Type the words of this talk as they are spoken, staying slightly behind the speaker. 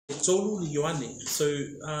Tolu li Ioane. So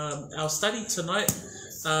our study tonight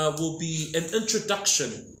will be an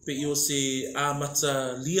introduction, but you'll say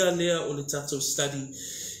mata lia lea o le tato study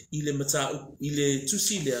ile mata ile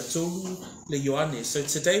tusi lea tolu le Ioane. So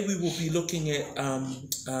today we will be looking at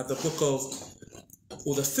the book of,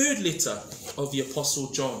 or the third letter of the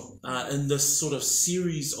Apostle John in this sort of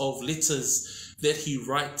series of letters that he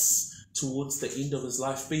writes towards the end of his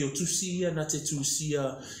life. Pe o tusia na te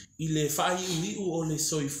tusia ile fai uiu o le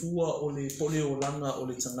soifua o le pole o langa o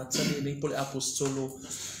le tangata le pole apostolo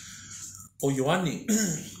o Ioane.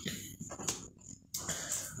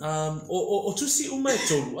 O tusi umai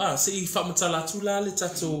tolu se I whamatala tula le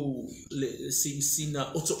tato le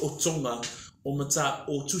sina o tonga o mata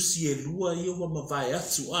o tusi e lua I o mawai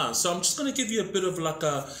atu. So I'm just going to give you a bit of like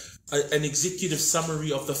an executive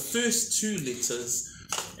summary of the first two letters,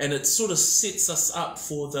 and it sort of sets us up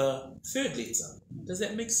for the third letter. Does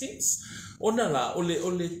that make sense? Ona la,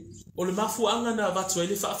 ole mafuanga na watu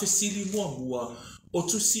ele whaafesili mua o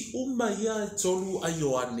tusi ia tolu a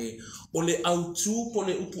Ioane, ole autu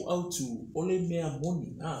pole upu autu, ole mea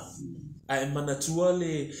moni. A manatua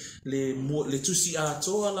le tusi a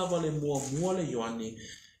toa lava le mua le Ioane,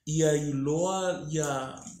 ia I loa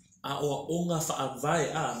ia a o onga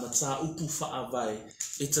whaavai mata upu whaavai.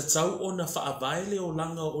 E tatau ona whaavai le o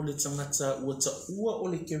langa o le tangata ua ta ua o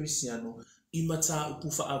le kerisiano I mata upu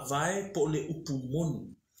whaavai po le upu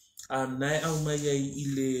moni. Nai au mai I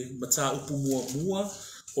le mata upu mua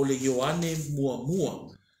o le Ioane mua.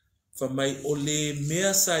 Whamai o le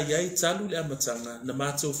mea sa iai talu le amatanga, na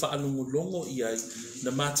mātou whaalongolongo iai,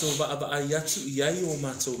 na mātou waaba ai atu iai o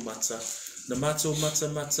mātou mata, na mātou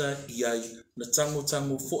mata iai, na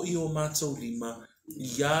tango fo'i o mātou lima,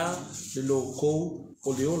 ia le kou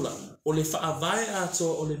o le ola. O le whaavai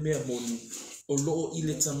ato o le mea moni, o loo I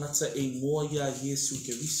le tangata e ngoa ia Yesu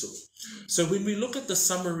Keriso. So when we look at the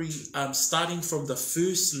summary, starting from the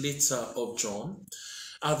first letter of John,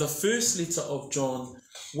 the first letter of John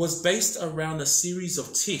was based around a series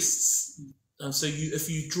of tests. So if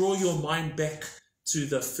you draw your mind back to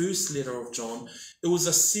the first letter of John, it was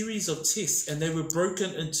a series of tests, and they were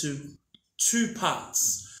broken into two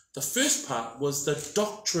parts. The first part was the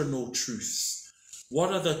doctrinal truths.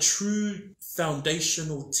 What are the true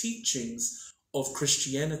foundational teachings of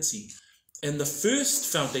Christianity? And the first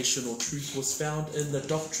foundational truth was found in the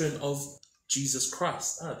doctrine of Jesus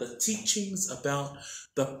Christ, the teachings about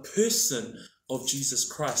the person of Jesus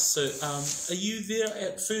Christ. So are you there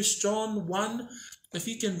at 1 John 1? If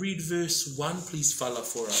you can read verse 1, please follow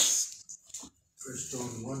for us. 1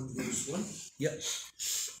 John 1 verse 1? Yep.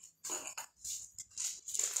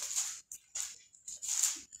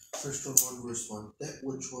 1 John 1 verse 1. That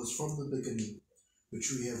which was from the beginning,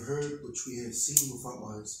 which we have heard, which we have seen with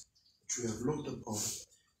our eyes, which we have looked upon,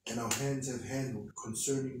 and our hands have handled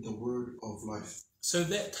concerning the word of life. So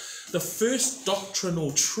that the first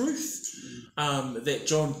doctrinal truth that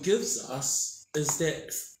John gives us is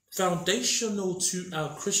that foundational to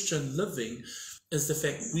our Christian living is the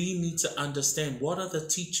fact we need to understand what are the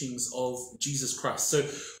teachings of Jesus Christ. So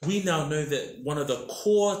we now know that one of the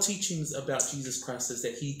core teachings about Jesus Christ is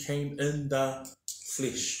that he came in the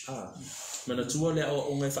flesh. Manatua le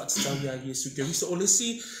o ngai whatatau ia Yesu Keriso. O le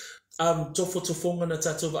si tofonga na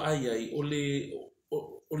tatova ai o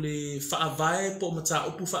le whaavai po mata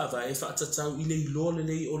upu whaavai whaatatau I le ilo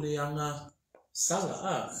le o le anga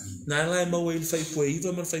sala. Nā lai maua I le whaipua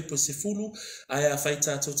iwa man whaipua se fulu, ai a whai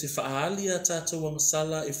tātou te whaalia tātou ang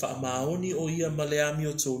sala e whaamaoni o ia maleami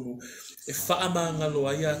o tonu, e whaamangalo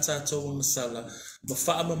ai a tātou ang sala, ma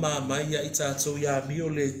whaamamamai I tātou ia mi o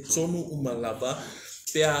le tonu umalava,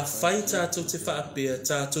 pe a whai tātou te whaapea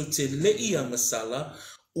tātou te lei ang sala,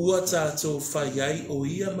 ua tātou whaiai o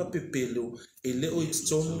ia mapepelo, e leo I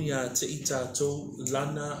tonu ia te I tātou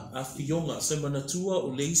lana a fionga. So manatua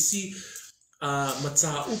o leisi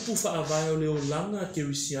mata upu whaavai o leo langa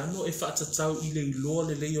kerisiano e whaatatau I le iloa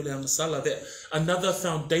le leo le angasala. That another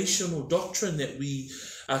foundational doctrine that we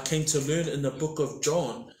came to learn in the book of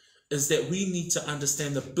John is that we need to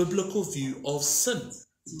understand the biblical view of sin.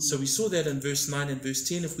 So we saw that in verse 9 and verse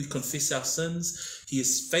 10. If we confess our sins, he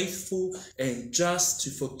is faithful and just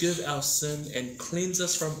to forgive our sin and cleanse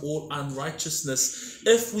us from all unrighteousness.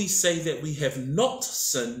 If we say that we have not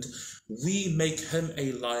sinned, we make him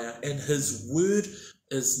a liar and his word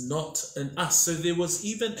is not in us. So there was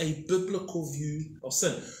even a biblical view of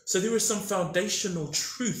sin. So there were some foundational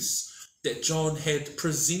truths that John had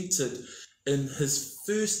presented in his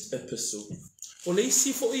first epistle. O le isi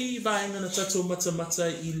fo'i vaenga na tātou mata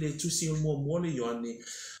I le tusi o mua le Ioane.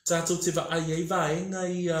 Tātou te vaai vaenga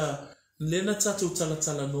I lena tātou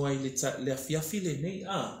talatala noa I le afiafi le nei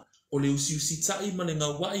o le usi tai ma le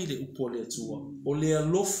ngā wai le upo le atua, o le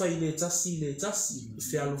alofa I le tasi,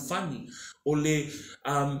 fe alofani, o le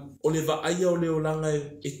vaaia o le olanga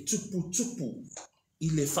e tupu I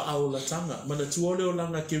le whaaolatanga. Mana tua o le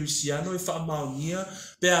olanga kerisiano e whaamaonia,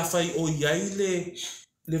 pe a whai o iai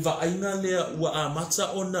le vaainga lea ua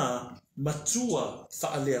amata o nā matua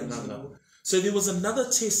whaaleanganga. So there was another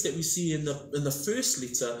test that we see in the first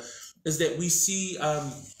letter, is that we see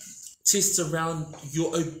tests around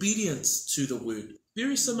your obedience to the word.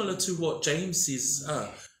 Very similar to what James says.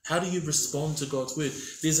 How do you respond to God's word?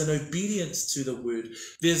 There's an obedience to the word.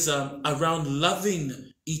 There's around loving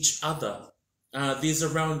each other. There's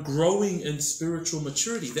around growing in spiritual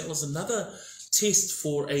maturity. That was another test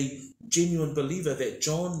for a genuine believer that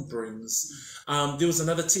John brings. There was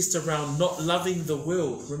another test around not loving the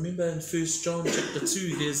world. Remember in 1 John chapter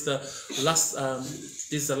 2, there's the lust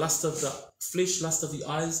of the flesh, lust of the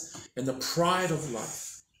eyes, and the pride of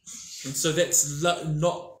life. And so that's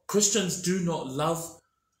not, Christians do not love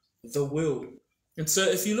the world. And so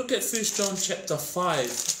if you look at 1 John chapter 5,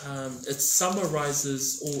 it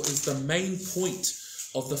summarizes or is the main point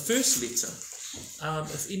of the first letter.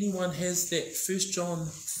 If anyone has that 1 John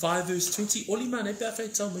 5 verse 20, oli mana pe afai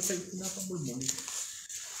tau me fai puna pa moli.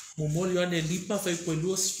 Moli ane lipa fai po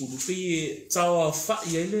lua spulu pe tau a fa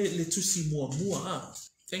ia le tusi mua.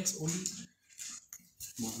 Thanks Oli.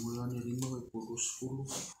 Moli ane lima fai po lua spulu.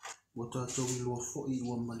 Wata tau I lua foi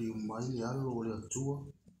ua mali umai le alo o le atua.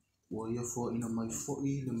 Ua ia fo ina mai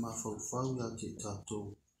foi le mafau ia te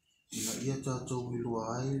tatou. Ina ia tatou I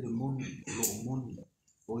lua ai le moni lo moni.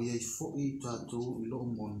 O iei fo'i tātou I loo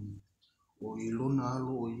moni, o I lona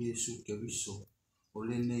alo o Iesu Keriso, o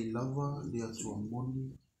le nei lava le atua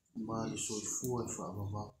moni, ma I soifua I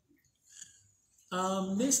whaavava.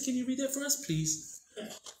 Ness, can you read that for us, please?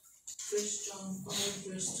 1 John 5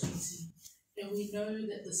 verse 20. And we know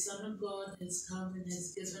that the Son of God has come and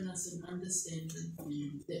has given us an understanding,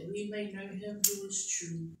 that we may know Him who is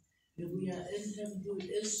true, and we are in Him who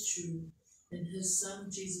is true, in His Son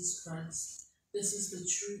Jesus Christ. This is the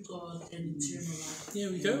true God and eternal life. There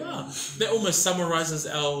we go. That almost summarizes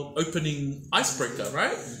our opening icebreaker,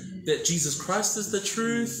 right? That Jesus Christ is the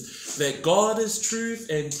truth, that God is truth,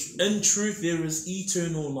 and in truth there is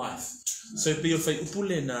eternal life. So be of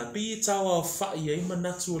upulena, be tawa fa'i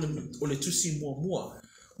manatu ole tusi mua.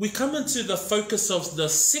 We come into the focus of the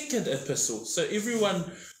second epistle. So everyone,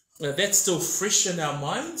 that's still fresh in our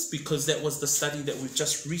minds because that was the study that we've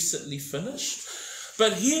just recently finished.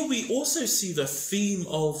 But here we also see the theme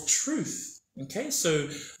of truth. Okay, so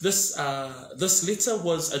this letter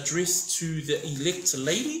was addressed to the elect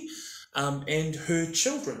lady and her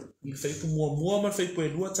children. So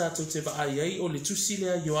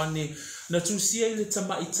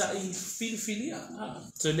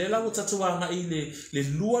lela o tatawa ngai le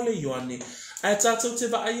lua le yoane. A tātou te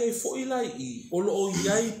vaai fo ilai I o lo o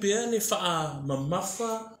iai pea le faa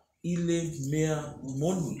mamafa I le mea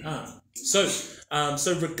moni. So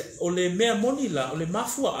ole mea moni la, ole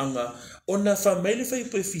mafua anga, ona fa mele fai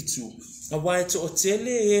pe fitu, a wae to o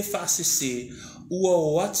tele e fa asese, ua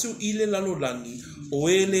o atu ile lalolangi, o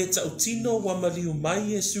ele ta utino wa maliu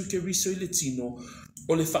mai e su keriso ile tino,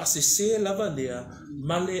 ole fa asese lava lea,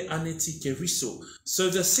 male aneti keriso. So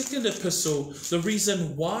the second epistle, the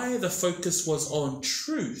reason why the focus was on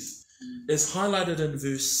truth is highlighted in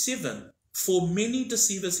verse 7. For many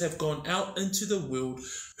deceivers have gone out into the world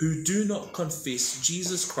who do not confess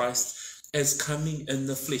Jesus Christ as coming in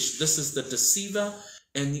the flesh. This is the deceiver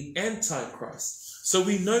and the antichrist. So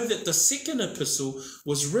we know that the second epistle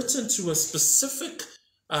was written to a specific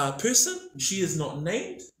person. She is not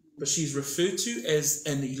named, but she is referred to as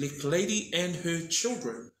an elect lady and her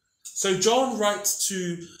children. So John writes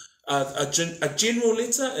to a general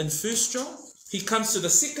letter in 1 John. He comes to the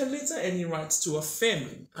second letter and he writes to a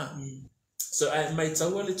family. So mai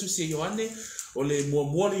taua le tusia Ioane, o le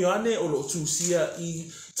mua le Ioane, o lo tusia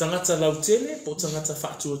I tangata lautele, po tangata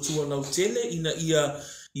whaatua lautele, ina ia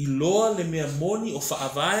I loa le mea moni o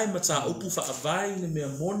whaavai, mata upu whaavai le mea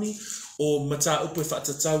moni, o mata upu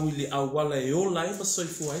whaatatau I le awala e o lai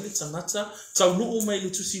masoifu ai le tangata, tau nuu mai le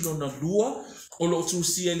tusi lona lua, o lo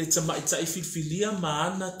tusia le tamaitai filfilia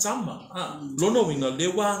maana tama. Lono winga, le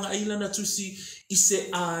wanga ilana tusi ise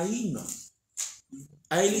aina.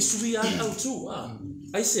 Ai le sui ai au tu,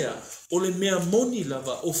 ai sea, o le mea moni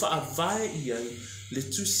lava, o whaavai I ai, le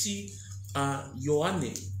tusi a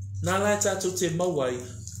Ioane. Nā lai tātou te mawai,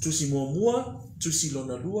 tusi mua, tusi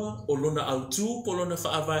lona lua, o lona au tu, po lona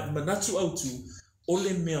whaavai, manatu au tu, o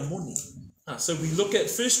le mea moni. So we look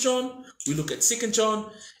at 1 John, we look at 2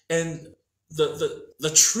 John, and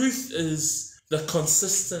the truth is the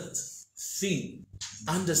consistent theme.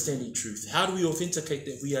 Understanding truth. How do we authenticate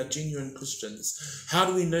that we are genuine Christians? How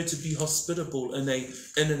do we know to be hospitable in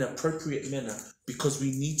an appropriate manner? Because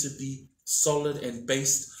we need to be solid and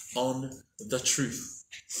based on the truth.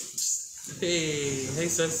 Hey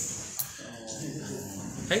sis.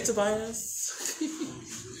 Hey Tobias.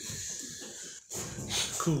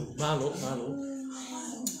 Cool. Malo.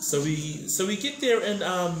 So we get there, and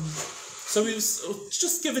so we've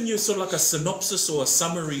just given you sort of like a synopsis or a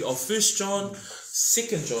summary of 1 John,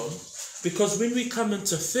 2 John, because when we come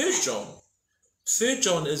into 3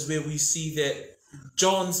 John is where we see that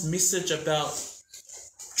John's message about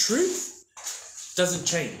truth doesn't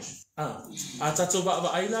change. Tato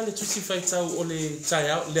wa aila le tusi faitau o le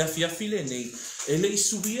taiao le afiafi le nei e le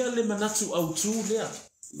isuia le manatu autu lea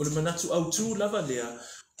o le manatu autu lava lea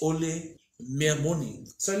o le mea moni.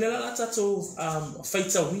 So le la tato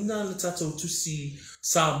faitauina le tato tusi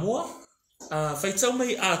Samoa faitau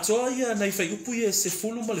mai atoa ia nei fai upu ia se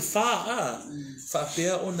fulu ma le faa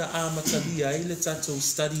pea ona matalia ai le tato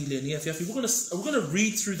study le ni afiafi. We're gonna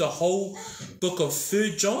read through the whole book of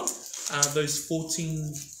 3 John, those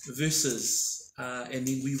 14 verses, and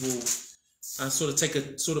then we will sort of take a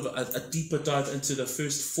deeper dive into the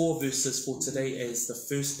first 4 verses for today as the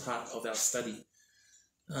first part of our study.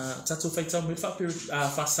 Tato faitau me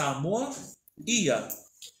fa Samoa ia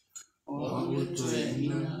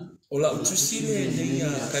o la utusi le nei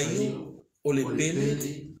kaio o le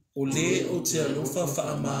pele o le o te alofa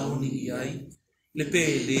whaamaoni iai le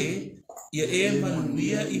pele ia e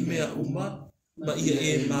manuia I mea uma ma ia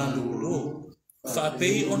e malolo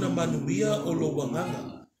whaapei ona manuia o lo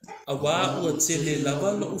wanganga a wā ua te le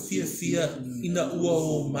lava lo ufiafia ina ua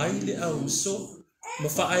o mai le auso ma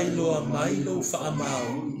whaailoa mai lo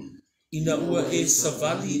whaamao ina ua e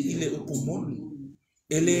savali I le upumoni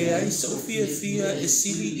e le ai sa ufiafia e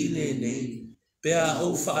sili I le nei pea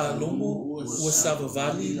au whaalongo ua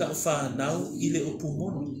savavali la whaanau I le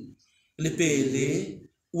upumoni le pele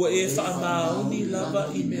ua e whaamaoni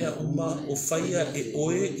lava I mea uma o whaia e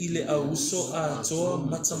oe I le auso a toa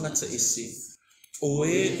matangata ese. O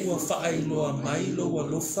e ua whaailoa mai lo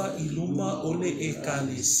walofa I luma ole e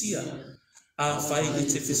kalesia. A whai I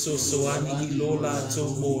te fesosoani I lola tō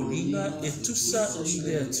mōlinga e tusa I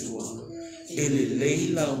le atua. E le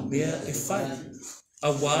leila o mea e whai.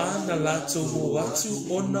 A wā na lato mo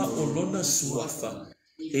atu ona o lona suafa.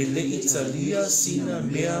 E le Italia sina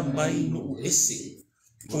mea mai nuu ese.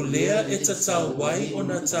 O lea e tatau wai o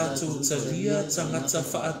na tātou talia tangata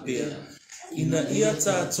whaapea. Ina ia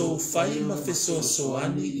tātou whai ma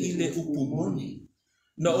fesoasoani I le upumoni.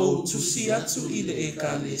 Na o tusi atu I le e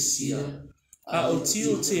kalesia. A o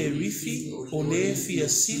tio te rifi o le fia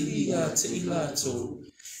sili a te ilato.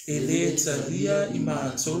 E le talia I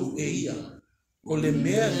mātou e ia. O le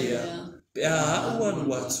mea lea pe a aua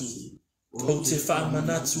watu. O te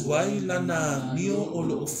whaamanatu wai lana mio o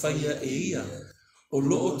lo o whaia e ia. O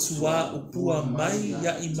loo tua upua mai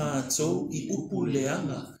ya I mātou I upu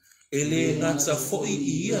leanga. E le ngata foi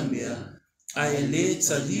I ia mea. A e le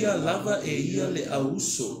talia lava e ia le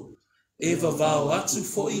auso. E vavao atu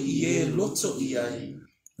foi I e loto I ai.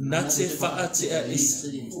 Na te wha te a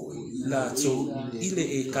isi. Lato I le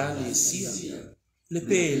e kalesia. Le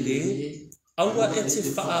pele. Aua e te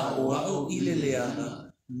wha o ao I le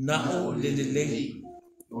leanga. Nao le lei.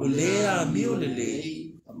 O lea mio le lei.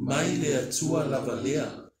 Mai le atua lava lea.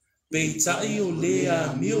 Peitai o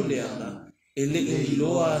lea mio leana. E le I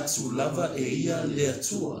loa atu lava e ia le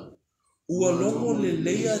atua. Ua longo le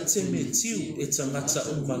lea te metiu e tangata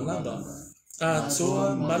umalava. A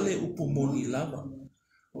toa male upumoni lava.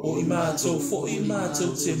 O I mātou fo'i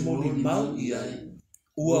mātou te moni mau I ai.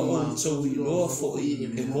 Ua o tau I loa fo'i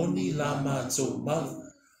e moni la mātou mau.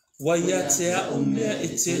 Waia te a o mea e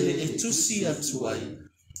tele e tusi atu ai.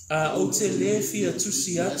 A o te lefi a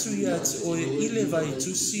tusi atu ia te oe ile vai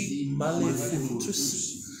tusi male fulu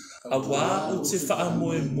tusi. A wā o te wha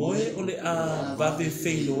moe moe o le a vave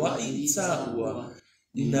whailoa I tā ua.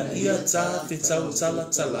 Ina ia tā te tau tala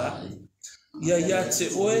tala. Ia te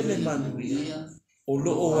oe le manuia. O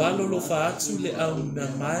loo alolofa atu le au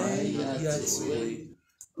mea mai ia te oe.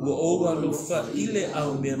 Ua o alofa I le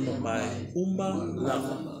au mea mai. Uma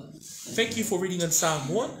lava. Thank you for reading in Psalm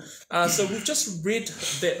 1. So we've just read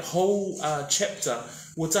that whole chapter.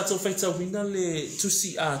 Wa tato faitawina le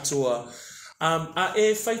tusi atoa. A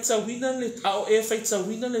e faitawina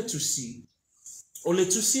le tusi. O le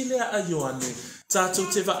tusi le a Ioane. Tato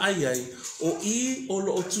te va ai o I o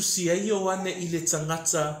lo o tusi a Ioane I le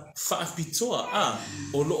tangata whaapitoa.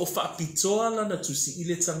 O lo o whaapitoa lana tusi I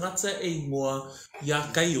le tangata e moa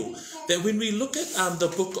ya kaio. That when we look at the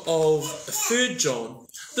book of 3 John,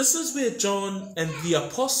 this is where John and the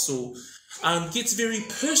apostle gets very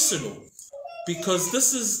personal, because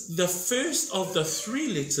this is the first of the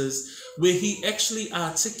 3 letters where he actually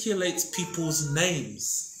articulates people's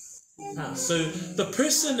names. So the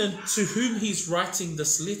person to whom he's writing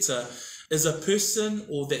this letter is a person,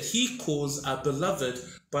 or that he calls a beloved,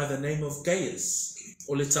 by the name of Gaius.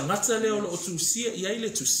 O le tangata leo o tusia ia ile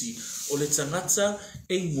tusi, o le tangata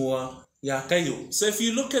e ngoa ia kaio. So if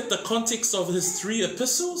you look at the context of his 3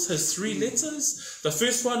 epistles, his 3 letters, the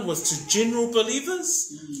first one was to general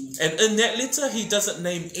believers, and in that letter he doesn't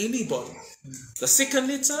name anybody. The second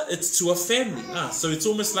letter, it's to a family. So it's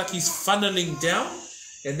almost like he's funneling down,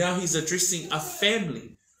 and now he's addressing a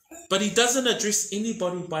family. But he doesn't address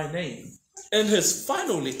anybody by name. In his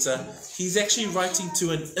final letter, he's actually writing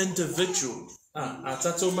to an individual.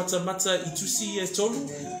 Tato mata mata I tusi e tolu,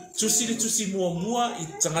 tusi le tusi mua mua I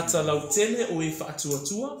tangata lautele o e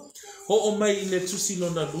whaatuatua, ho o mai I le tusi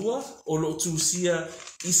lona lua, o lo tusia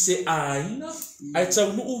I se aina, ai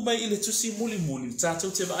tau nuu mai I le tusi muli muli, tato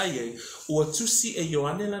te vaai o tusi e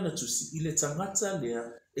yoane lana tusi, I le tangata lea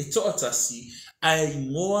e toatasi, ai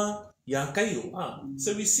ngoa ya kaio.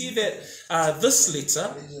 So we see that this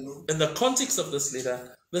letter, in the context of this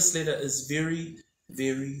letter is very,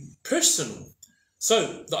 very personal.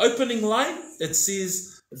 So the opening line, it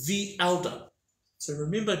says the elder. So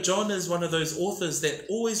remember, John is one of those authors that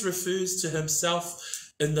always refers to himself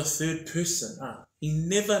in the 3rd person. He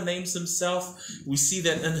never names himself. We see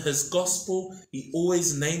that in his gospel, he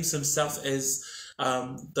always names himself as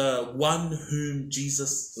the one whom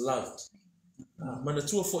Jesus loved.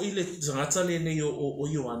 Manatua fo ile tangata le nei o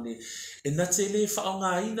Ioane. E nate le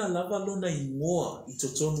whaonga ina lava lona I ngoa I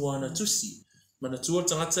totonu ana tusi. Manatua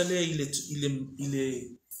tangata le ile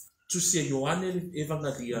tusi a Ioane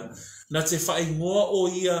evangalia. Nate whae ngoa o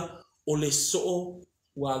ia o le soo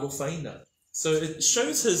wa alofaina. So it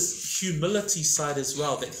shows his humility side as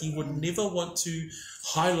well, that he would never want to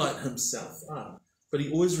highlight himself. But he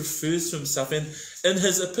always refers to himself, and in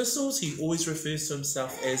his epistles he always refers to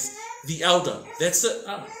himself as the elder. That's it.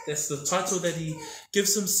 That's the title that he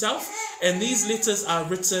gives himself. And these letters are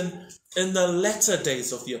written in the latter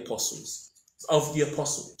days of the apostles,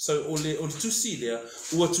 So ole tusi lea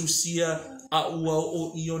ua tusia a ua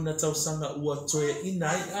o iona tausanga ua toia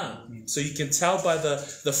inai. So you can tell by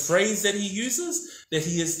the phrase that he uses that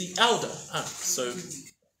he is the elder.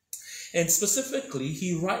 And specifically,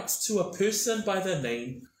 he writes to a person by the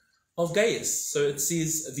name of Gaius. So it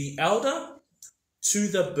says, the elder to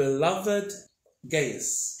the beloved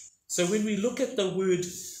Gaius. So when we look at the word,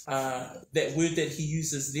 that word that he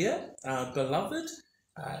uses there, beloved,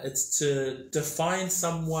 it's to define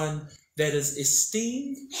someone that is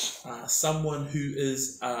esteemed, someone who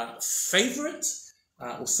is favorite,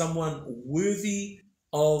 or someone worthy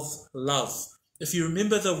of love. If you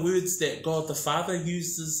remember the words that God the Father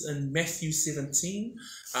uses in Matthew 17,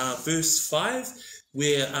 verse 5,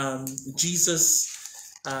 where Jesus,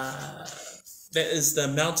 that is the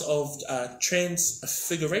Mount of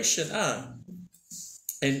Transfiguration,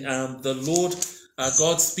 and the Lord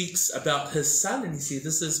God speaks about his son, and he said,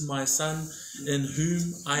 "This is my son in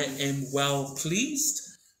whom I am well pleased."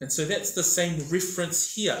 And so that's the same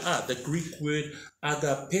reference here, the Greek word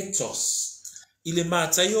agapetos. Ile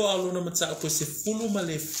mātaio alona mata upo se fulu ma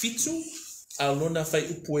le fitu, alona fai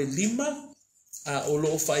upo e 5, o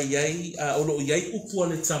loo fai iai, o loo iai upo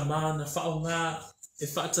le tama na whaonga e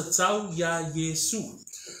whaatatau ia Yesu.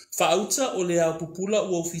 Whaauta o le au pupula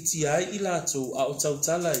ua ufiti ai I lato a o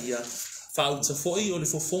tautala ia, whaauta foi o le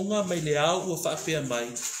fofonga mai le au ua whaapea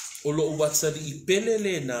mai, o loo watari I pele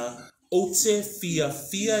le na, o te fia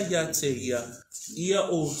ia te ia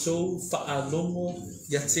o tou whaalongo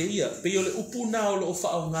ia te ia. Pe o le upuna o loo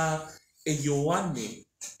whaonga e Ioane,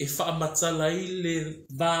 e whaamatala I le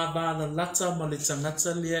vāvāna lata ma le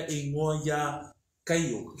tangata lea e ngoa ia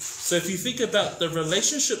kaio. So if you think about the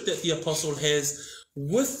relationship that the apostle has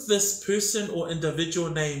with this person or individual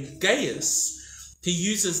named Gaius, he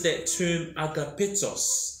uses that term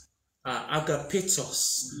agapetos.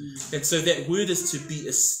 And so that word is to be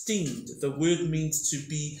esteemed. The word means to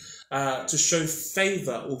be to show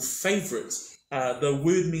favor or favorite. The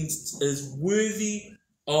word means is worthy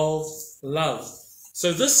of love.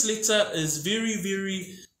 So this letter is very,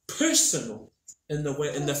 very personal in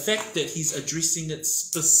the fact that he's addressing it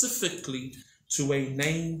specifically to a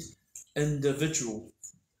named individual.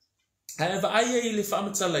 However, aia le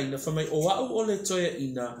whaamatalaina whamai o au o le toia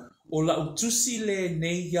ina o la utusi le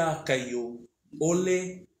nei ia kaio o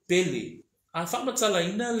le pele. A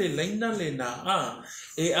whaamatalaina le leina le na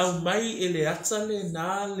e au mai e le ata le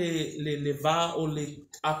na le vā o le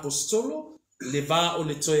apostolo, le vā o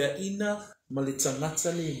le toia ina ma le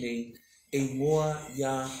tangata le nei e ngoa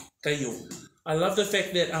ia kaio. I love the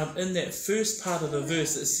fact that in that first part of the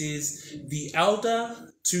verse it says, the elder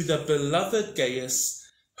to the beloved Gaius,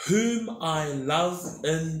 whom I love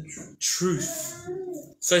in truth.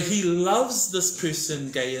 So he loves this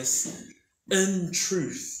person, Gaius, in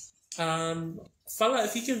truth. Fala,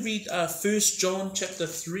 if you can read 1 John chapter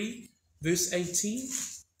 3, verse 18.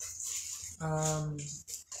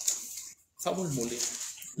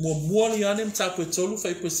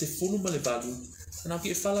 And I'll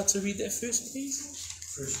get Fala to read that first, please.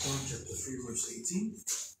 1 John chapter 3, verse 18.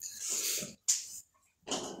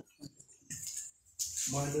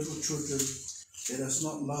 My little children, let us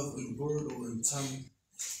not love in word or in tongue,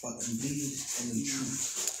 but in deed and in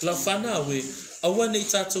truth. La whana we, awa nei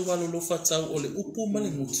tātou walolofa tau o le upu ma le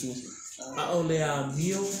mutu, a o le a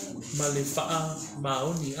mio ma le whaa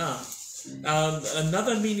maoni a.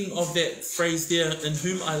 Another meaning of that phrase there, in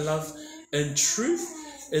whom I love in truth,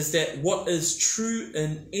 is that what is true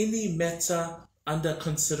in any matter under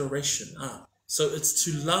consideration. So it's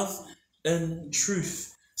to love in truth.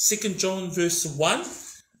 2 John verse 1,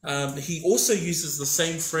 he also uses the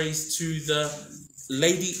same phrase to the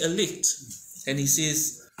lady elect. And he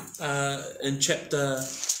says in John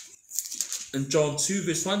 2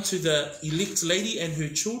 verse 1, to the elect lady and her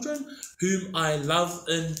children, whom I love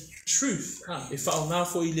in truth. E whao ngā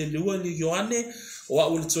fo I le lua le Ioane, o a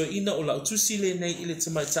ule toa ina o la utusi le nei I le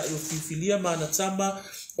tamaitai o whiwhilia mana tama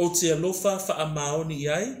o te alofa wha maoni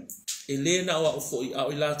ai, e le na o a fo I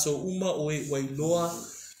au I lato uma o e wailoa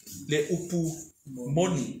le upu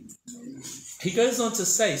moni. He goes on to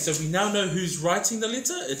say, so we now know who's writing the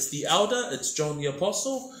letter. It's the elder, it's John the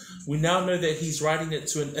Apostle. We now know that he's writing it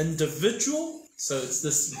to an individual. So it's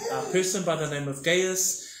this person by the name of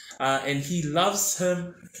Gaius. And he loves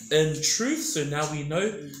him in truth. So now we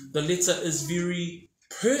know the letter is very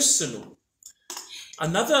personal.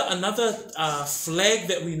 Another flag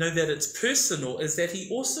that we know that it's personal is that he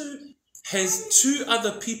also has two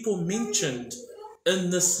other people mentioned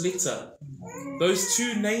in this letter. Those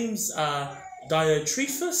two names are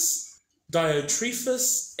Diotrephes,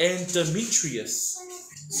 and Demetrius.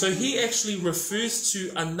 So he actually refers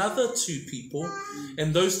to another two people,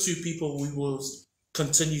 and those two people we will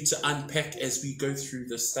continue to unpack as we go through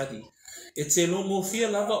the study. E te longo fia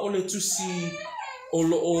lava o le tusi o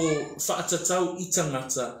lo o whaatatau I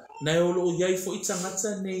tangata. Nei o lo o iai fo I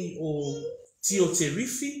tangata nei o tio te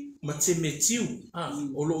rifi ma te me tiu.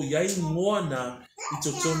 O lo o iai ngoa na I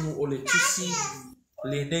totonu o le tusi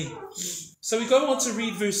le nei. So we go on to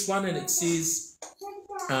read verse 1 and it says,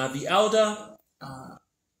 the elder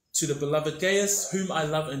to the beloved Gaius, whom I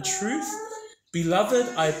love in truth.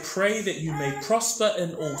 Beloved, I pray that you may prosper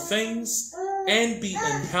in all things and be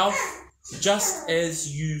in health, just as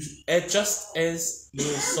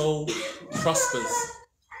your soul prospers.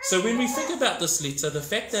 So when we think about this letter, the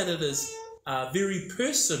fact that it is very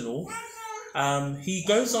personal, he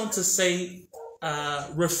goes on to say,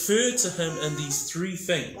 refer to him in these three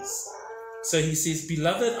things. So he says,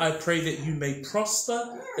 beloved, I pray that you may prosper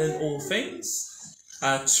in all things.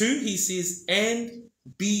 2, he says, and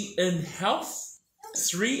be in health.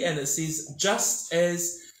 3, and it says, just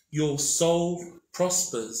as your soul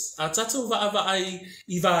prospers. Tatou wa'awa ai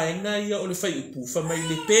I vaenga ia o le whai upu, whamai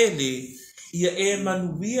le pele, ia e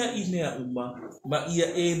manuia I mea uma, ma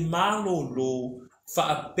ia e malolo,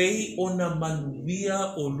 whaapei o na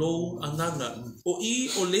manuia o lo anganga. O I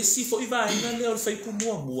o lesi fo I vaenga le o le whai pu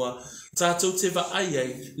mua, tātou te vaai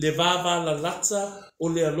ai, le vāvā la lata o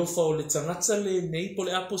le alofa o le tangata le nei po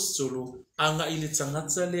le apostolo, anga I le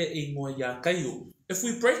tangata le e ngoa ia kaio. If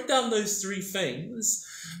we break down those three things,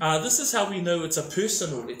 this is how we know it's a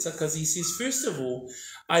personal letter, because he says, first of all,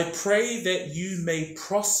 I pray that you may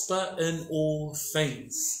prosper in all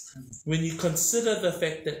things. When you consider the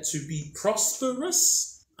fact that to be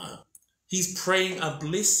prosperous, he's praying a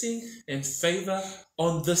blessing and favor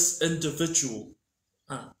on this individual.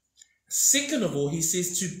 Second of all, he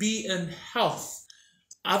says to be in health.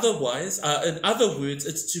 Otherwise, in other words,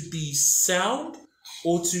 it's to be sound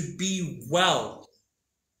or to be well.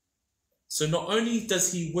 So not only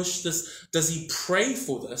does he wish this, does he pray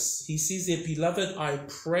for this, he says there, beloved, I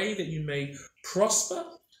pray that you may prosper,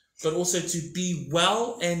 but also to be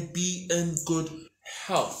well and be in good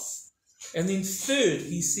health. And then third,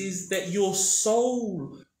 he says that your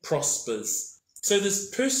soul prospers. So this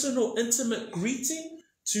personal, intimate greeting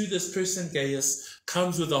to this person, Gaius,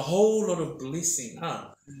 comes with a whole lot of blessing.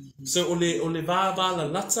 So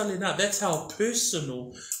that's how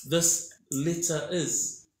personal this letter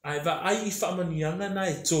is. Aiva ai I whaamanianga na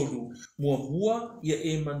e tolu. Mua ia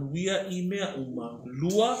e manuia I mea uma.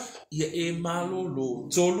 Lua ia e malo lo.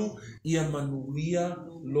 Tolu ia manuia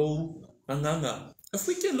lo anganga. If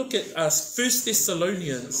we can look at 1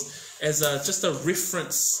 Thessalonians as just a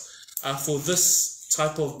reference for this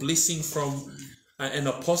type of blessing from an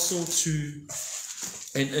apostle to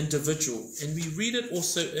an individual. And we read it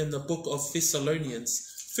also in the book of Thessalonians.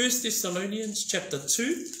 1 Thessalonians chapter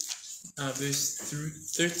 2, verse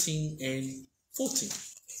 13 and 14.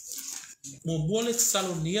 Mo mole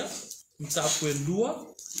Thessalonia, mta apwe lua,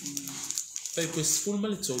 fai pwe sefulu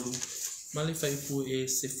male tolu, male fai pwe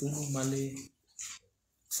sefulu male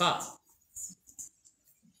fa.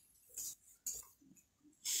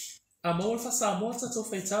 A mawal fa sa mota to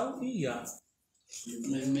fai tau iya.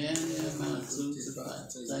 Me mea mātou te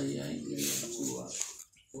whātai ai e atua.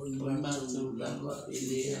 O mātou lava e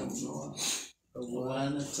lea unoa. A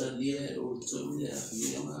wana talia o tau lea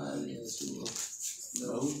mea maale atua. Na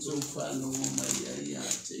utou whanonga mai ai a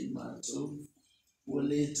te mātou. O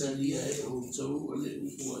le talia e o tau o le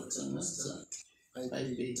upua tangata. Ai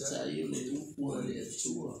petai o le upua le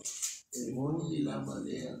atua. E moni lava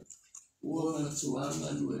lea. Ua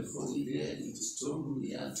matuanga lue fōile i te tonu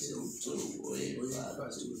i ate o tau o e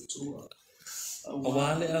whātu atua.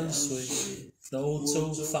 Awale ang soe, na o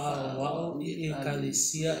tau whaawao i e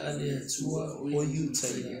kalesia ale atua o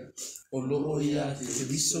Utaya, o loo ia te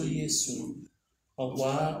riso Yesu.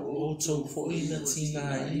 Awa o tau fōi na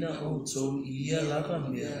tina ina o tau i ia lava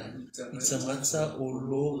mea, i tangata o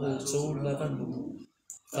lo o tau lava nuu.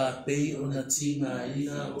 If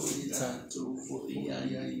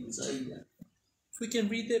we can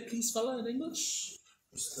read that, please, fella, in English.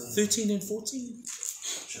 13 and 14.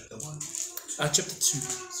 Chapter 1. Chapter 2.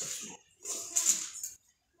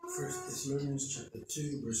 1 Thessalonians chapter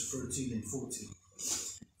 2, verse 13 and 14.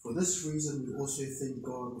 For this reason we also thank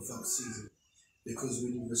God without ceasing, because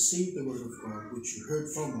when you received the word of God, which you heard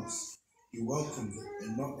from us, you welcomed it,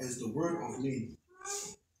 and not as the word of men,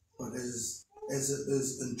 but as it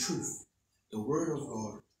is in truth, the word of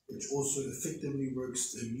God, which also effectively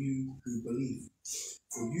works in you who believe.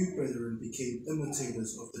 For you, brethren, became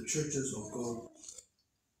imitators of the churches of God,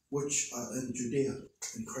 which are in Judea,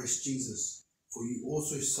 in Christ Jesus. For you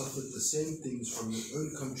also suffered the same things from your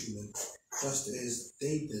own countrymen, just as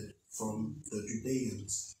they did from the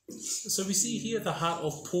Judeans. So we see here the heart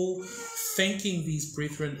of Paul thanking these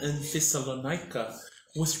brethren in Thessalonica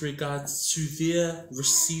with regards to their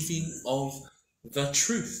receiving of the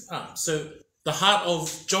truth. So the heart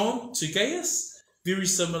of John to Gaius, very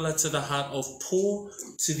similar to the heart of Paul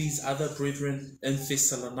to these other brethren in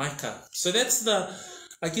Thessalonica. So that's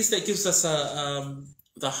I guess that gives us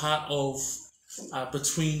the heart of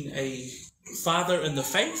between a father in the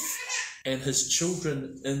faith and his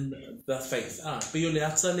children in the faith. Pio le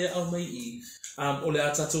ata le au mai I, o le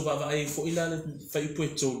ata tō wawai fo ila le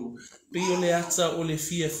whaipoe tolu. Pio le ata o le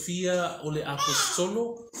fia o le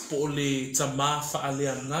apostolo, po o le tamā wha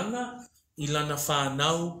lea nganga, ilana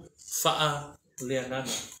whanau wha lea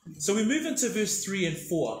nganga. So we move into verse 3 and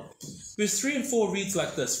 4. Verse 3 and 4 reads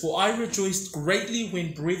like this: For I rejoiced greatly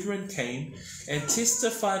when brethren came and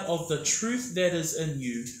testified of the truth that is in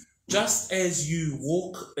you, just as you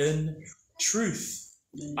walk in truth.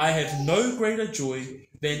 I have no greater joy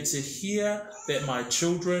than to hear that my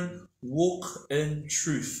children walk in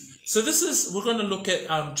truth. So we're going to look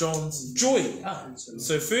at John's joy.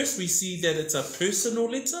 So first we see that it's a personal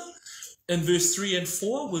letter. In verse 3 and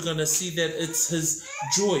 4, we're going to see that it's his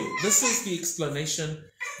joy. This is the explanation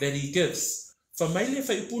that he gives. Whamaile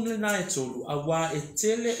whaipune na e tolu, a wā e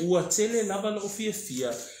tele, ua tele lava lo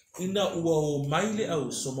fia, ina ua o maile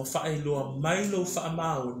au, so ma whaailoa mailo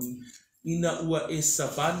whaamaoni, ina ua e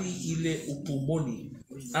savali ile upumoni.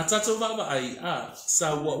 A tato wawa ai,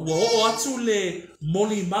 sa ua o atu le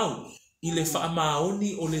moli mau, ile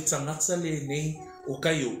whaamaoni o le tangata le nei o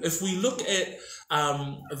kaio. If we look at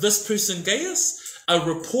this person Gaius, a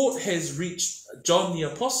report has reached John the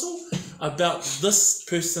Apostle about this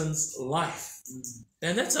person's life.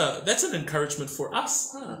 And that's an encouragement for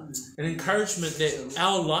us. An encouragement that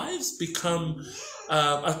our lives become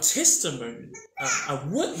a testimony, a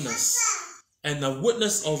witness, and a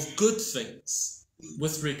witness of good things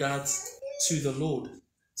with regards to the Lord.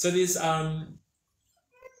 So there's the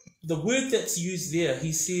word that's used there.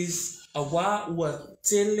 He says, awa ua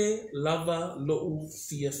tele lava lo'u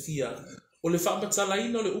fia fia. O le whamatala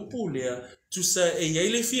ino le upu lea, tusa e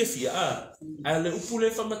iei le fia fia a le upu le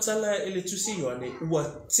whamatala e le tusi yoane,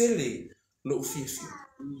 ua tele lo'u fia fia.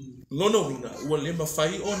 Lono wina, ua le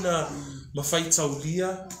mawhai o na mawhai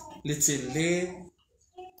taulia, le te le,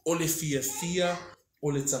 o le fia fia, o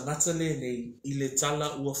le tangata le nei, I le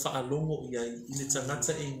tala ua whaalongo iai, I le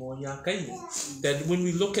tangata e ngoia kai. That when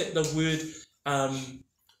we look at the word,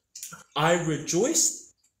 I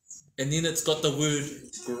rejoiced, and then it's got the word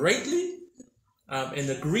greatly. And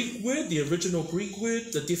the Greek word, the original Greek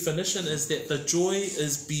word, the definition is that the joy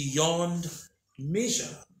is beyond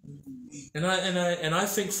measure. And I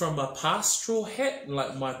think from a pastoral hat,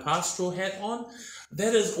 like my pastoral hat on,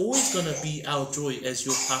 that is always going to be our joy as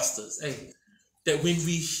your pastors. That when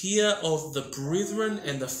we hear of the brethren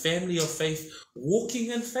and the family of faith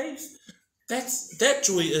walking in faith, that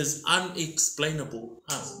joy is unexplainable.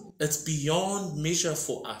 It's beyond measure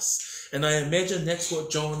for us. And I imagine that's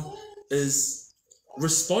what John is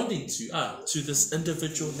responding to this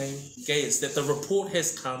individual named Gaius, that the report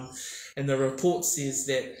has come, and the report says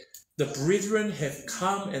that the brethren have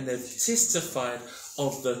come and they've testified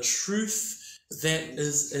of the truth that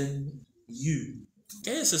is in you.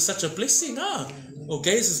 Gaius is such a blessing. Well,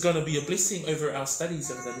 Gaius is going to be a blessing over our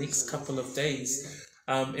studies over the next couple of days.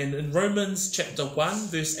 And in Romans chapter 1,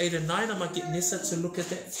 verse 8 and 9, I might get Nessa to look at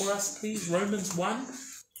that for us, please. Romans 1,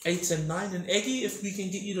 8 and 9. And Aggie, if we can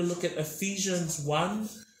get you to look at Ephesians 1,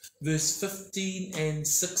 verse 15 and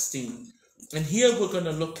 16. And here we're going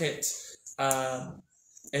to look at,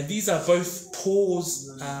 and these are both Paul's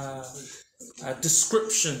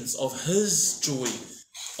descriptions of his joy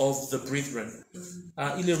of the brethren.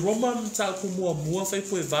 Ile Roma mta mua fai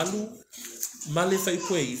poe valu, male fai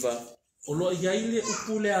poe iva. Olo iaile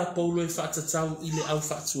upule a Paulo e whaatatau ile au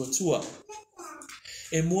whaatuatua.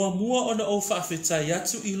 E mua ona o whaafetai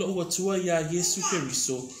atu ilo uatua ia Yesu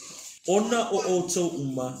Keriso, ona o outou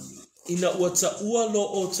uma, ina uata ua lo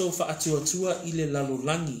outou whaatuatua ile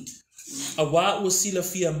lalolangi. A wā ua sila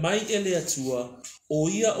fia mai ele atua, o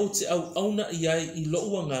ia o te au auna iai I lo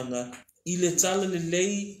uanganga, ile tala le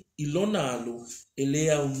lei I lona alu, e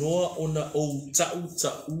lea unoa ona o tau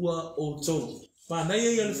ta ua outou.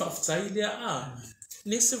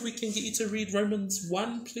 Nessa, we can get you to read Romans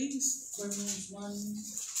 1, please. Romans 1,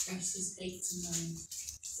 verses 8 to 9.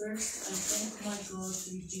 First, I thank my God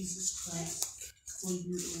through Jesus Christ for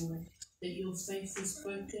you all, that your faith is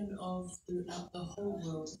spoken of throughout the whole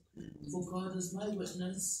world. For God is my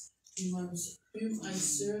witness, whom I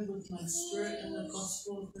serve with my spirit in the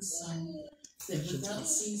gospel of the Son, that without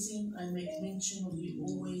ceasing I make mention of you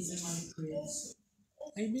always in my prayers.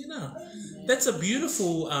 Amen. That's a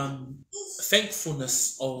beautiful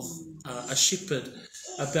thankfulness of a shepherd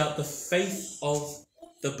about the faith of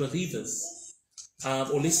the believers.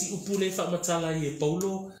 O lesi upule whaamatala I e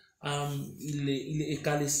Paulo ile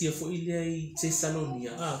ekalesia fo ile I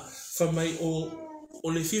Thessalonia. Whamai o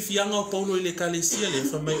le whiwhianga o Paulo ile ekalesia le,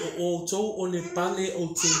 whamai o tau o le pale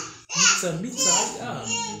o te mita.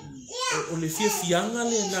 O le whiwhianga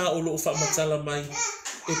le na o lo whaamatala mai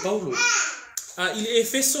e Paulo. Ile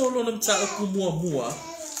Efeso lona mta upu mua,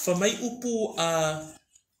 whamai upu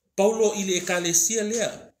Paulo ile ekalesia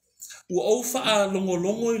lea. Ua au wha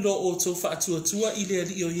longo I lo o tau whaatuatua ile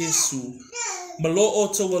ali o Yesu. Ma lo o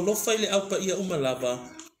tau alofa ile aupa ia umalava.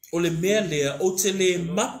 O le mea lea o te le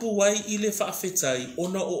mapu wai ile whaafetai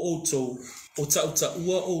ona o tau. O tauta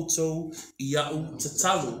ua o tau I au te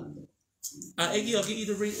talo. Eggie, I'll get you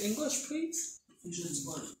to read English, please. Ephesians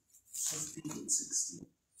 1, 15 and 16.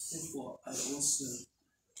 Therefore, I also,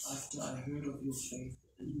 after I heard of your faith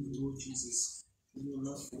in the Lord Jesus, and your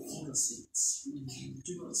love for all the saints,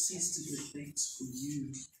 do not cease to give thanks for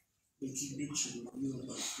you, making mention of you in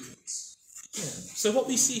my prayers. Yeah. So what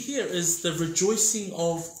we see here is the rejoicing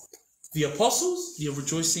of the apostles, the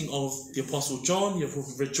rejoicing of the apostle John,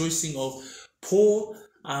 the rejoicing of Paul,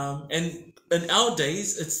 and in our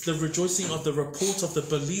days, it's the rejoicing of the report of the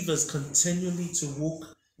believers continually to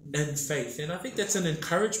walk in faith. And I think that's an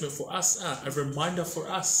encouragement for us, a reminder for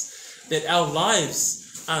us that our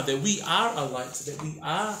lives, that we are a light, that we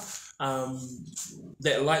are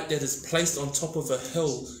that light that is placed on top of a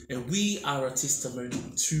hill, and we are a testimony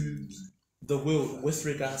to the world with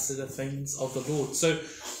regards to the things of the Lord. So,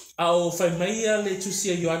 au fai maia le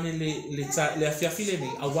tusia Ioane le afiafile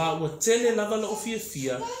nei, a wā ua tele lava la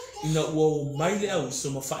ofiafia, ina ua maile au, so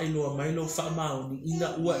ma whailoa mailo whaamaoni,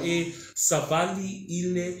 ina ua e savali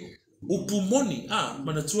ile upumoni.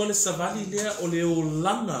 Manatua le savali lea o le o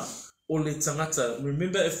langa o le tangata.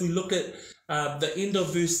 Remember, if we look at the end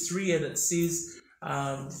of verse 3, and it says,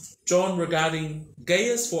 John regarding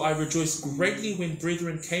Gaius, for I rejoiced greatly when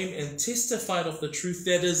brethren came and testified of the truth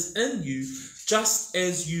that is in you, just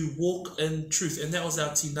as you walk in truth. And that was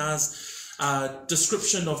our Tina's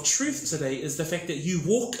description of truth today, is the fact that you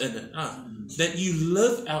walk in it, that you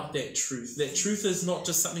live out that truth. That truth is not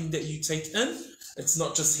just something that you take in, it's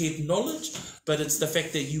not just head knowledge, but it's the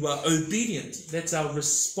fact that you are obedient. That's our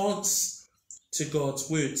response to God's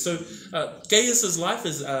word. So Gaius's life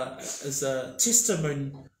is a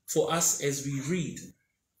testimony for us as we read.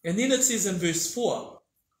 And then it says in verse 4,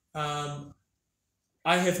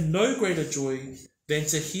 I have no greater joy than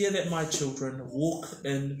to hear that my children walk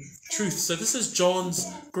in truth. So this is John's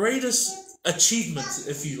greatest achievement,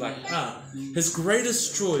 if you like. His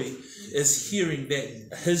greatest joy is hearing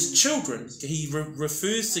that his children, he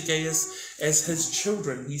refers to Gaius as his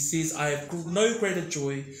children. He says, I have no greater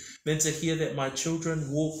joy than to hear that my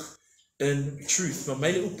children walk in truth. Ma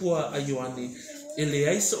mele upua a Ioane, e le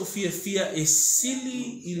aisa o fia e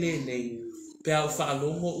sili i le nei, pe au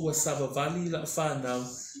whaalongo ua sabavali la whanau,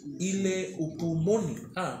 ile upu moni.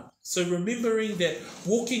 So remembering that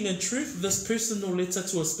walking in truth, this personal letter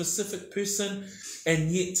to a specific person,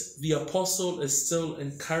 and yet the apostle is still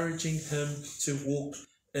encouraging him to walk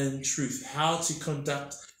in truth. How to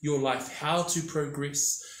conduct your life, how to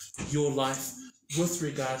progress your life with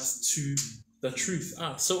regards to the truth.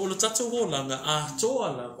 So o le tatou holanga a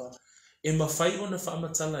toa lava e mawhai o na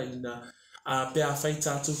whaamatala ina pe a whai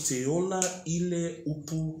tatou te ola ile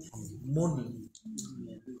upu moni.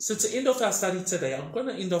 So to end off our study today, I'm going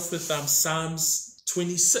to end off with Psalms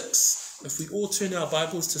 26. If we all turn our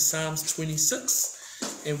Bibles to Psalms 26,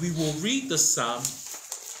 and we will read this psalm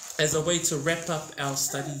as a way to wrap up our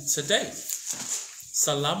study today.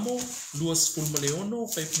 Salamo, luas fulmaleono,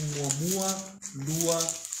 faipu mua, lua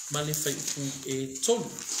male faipu e tolu.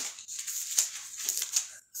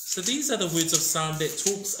 So these are the words of Psalm that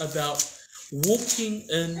talks about walking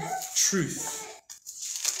in truth.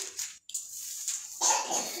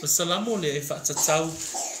 Salamo le e whaatatau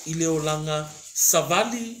i le olanga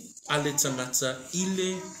savali ale tangata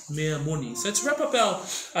ile mea moni. So to wrap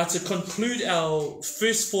up to conclude our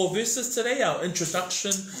first 4 verses today, our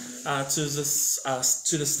introduction to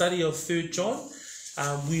the study of 3rd John,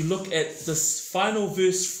 we look at this final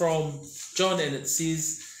verse from John, and it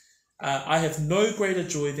says, I have no greater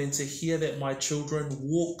joy than to hear that my children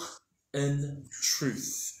walk in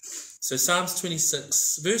truth. So Psalms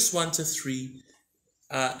 26, verse 1 to 3,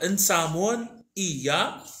 in Samoan,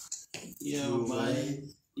 ia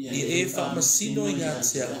e whamasino ia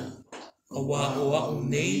tea, awa o au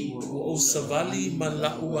nei o savali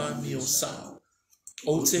malaua mi o sa.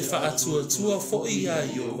 O te whaatua fo'i a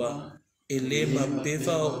Iova, e le ma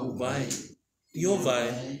beva o vai.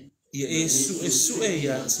 Iovai, ia e sue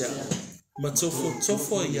ia tea, ma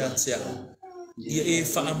tofo ia tea, ia e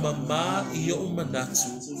whaamama i o manatu,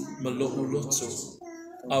 ma loo loto.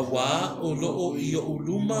 Awa o loo i o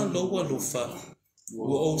uluma loa lofa,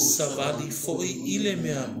 o savali fo'i ile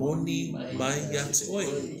mea moni mai yate oe.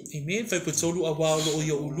 Amen. Whaiputolu awa o loo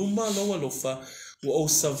i o uluma loa lofa, o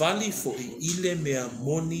savali fo'i ile mea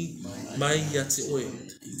moni mai yate oe.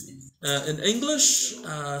 In English,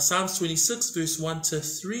 Psalms 26, verse 1 to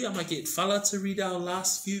 3. I might get Fala to read our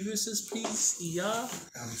last few verses, please. Ia.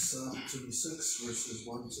 Psalm 26, verses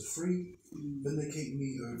 1 to 3. Vindicate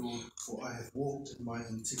me, O Lord, for I have walked in my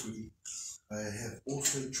integrity. I have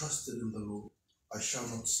also trusted in the Lord. I shall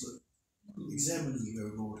not slip. Examine me, O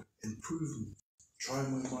Lord, and prove me. Try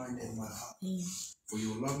my mind and my heart. For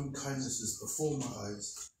your loving kindness is before my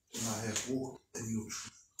eyes, and I have walked in your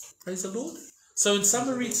truth. Praise the Lord. So in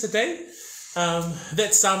summary today,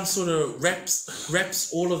 that psalm sort of wraps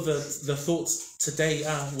all of the thoughts today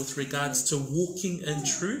with regards to walking in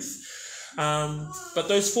truth. But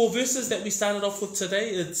those 4 verses that we started off with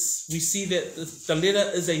today, we see that the letter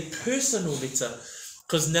is a personal letter,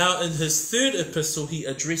 because now in his 3rd epistle he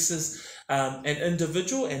addresses an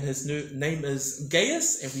individual, and his name is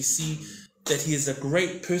Gaius, and we see that he is a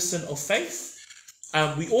great person of faith.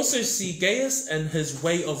 We also see Gaius in his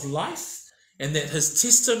way of life, and that his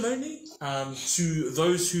testimony to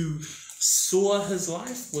those who saw his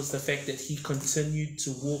life was the fact that he continued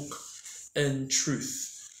to walk in truth.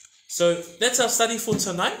 So that's our study for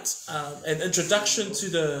tonight, an introduction to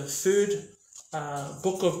the 3rd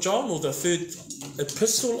book of John, or the 3rd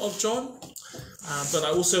epistle of John. But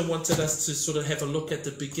I also wanted us to sort of have a look at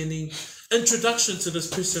the beginning introduction to this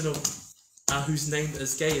person whose name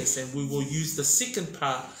is Gaius, and we will use the second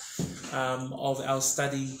part of our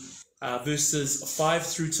study, verses 5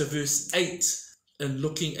 through to verse 8, in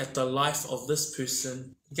looking at the life of this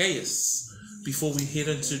person, Gaius, before we head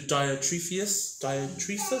into Diotrephes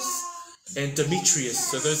and Demetrius.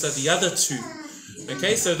 So those are the other 2.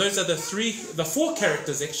 Okay, so those are the 4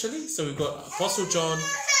 characters actually. So we've got Apostle John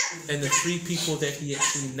and the 3 people that he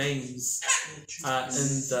actually names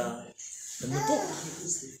in the book.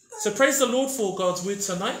 So praise the Lord for God's word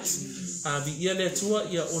tonight. Vi ia le tua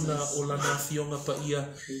ia ona na fionga pa ia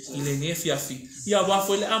I le nefiafi. Ia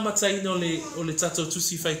wafo le amatai no le tato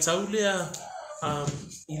tusi fai tau lea I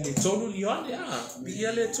le tolu liane vi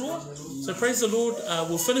ia le tua. So praise the Lord.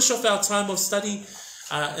 We'll finish off our time of study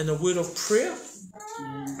in a word of prayer.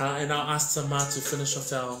 And I'll ask Tamar to finish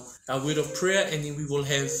off our word of prayer, and then we will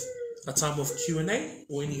have a time of Q&A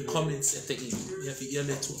or any comments at the end. You have your ear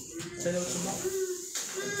little.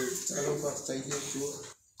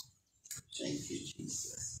 Thank you,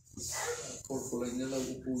 Jesus.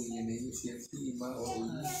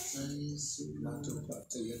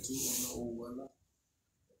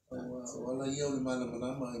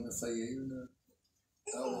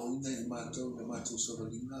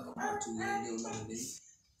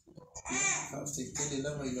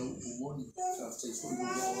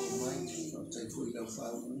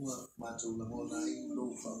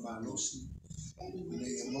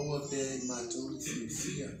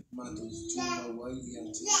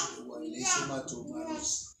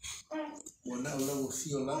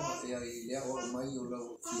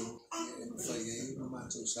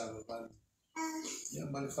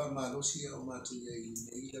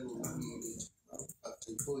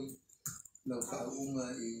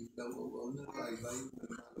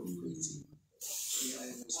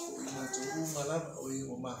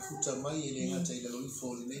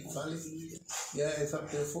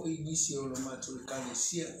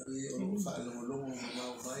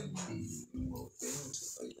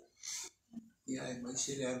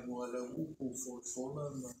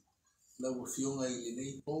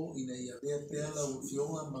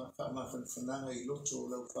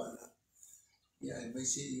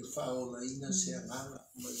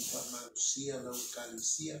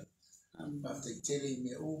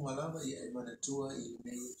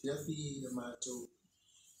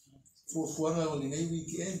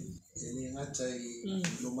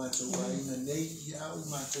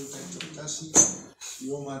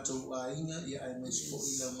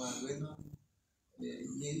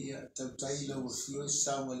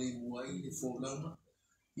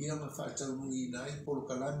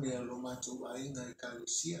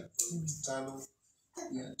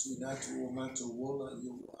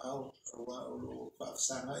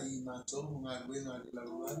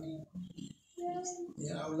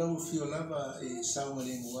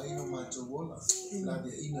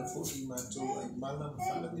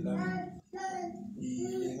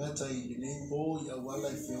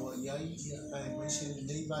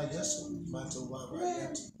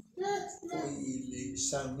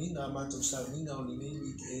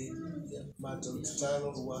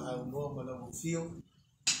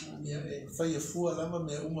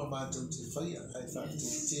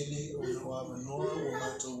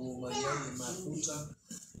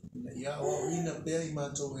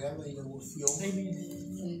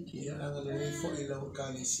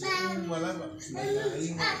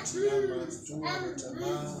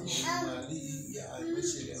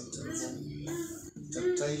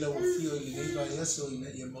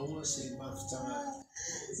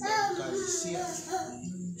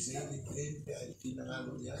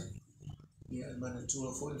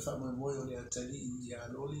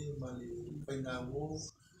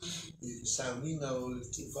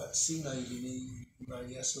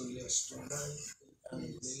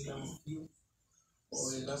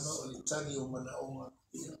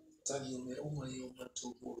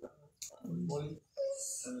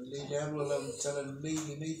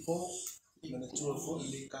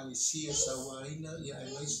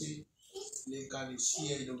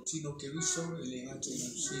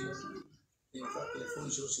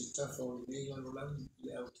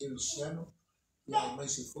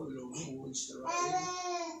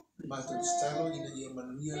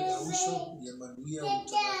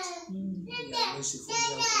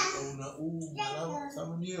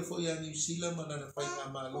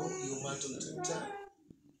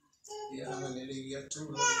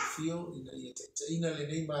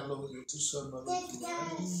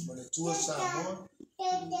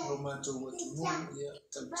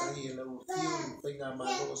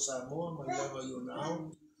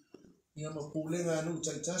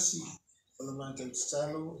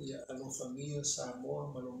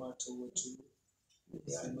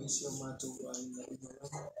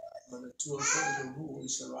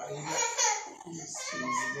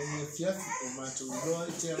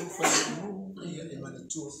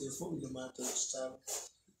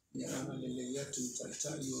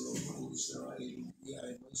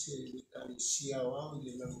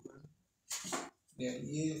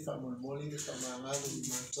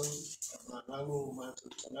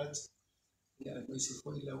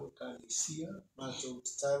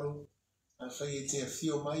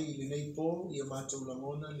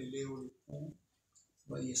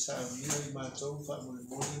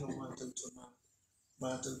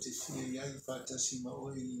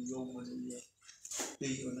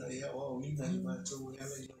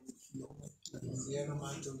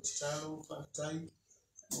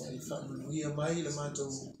 I found we are my matter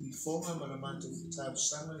before I'm a matter of tab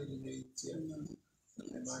summer in the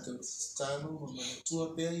matter of Talo, to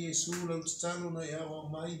a pay a soul of Talo, I have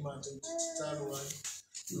my matter of Talo,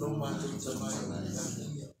 no matter of my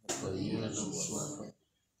for you and so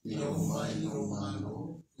no mind, no man,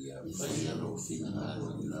 we are fire of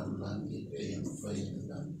Finano, Lamlangi, and fire.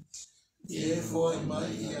 Therefore, in my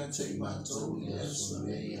ear, take my toe, yes,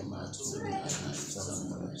 may a matter and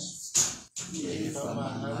summers. If I'm a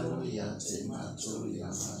hallelujah, take my toe,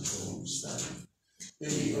 Yamato, style.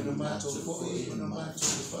 On a matter for even a matter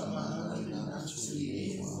for my hallelujah,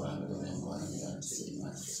 one take my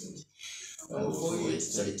toe. Oh,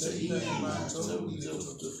 it's a matter we go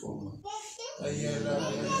to form. I yell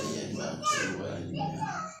out, I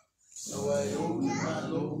so I open my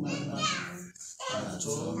low, my mouth. I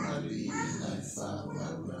told my baby, I found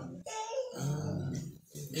my run.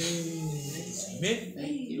 Amen.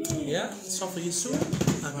 Yeah, so for you soon.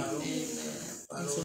 Amen.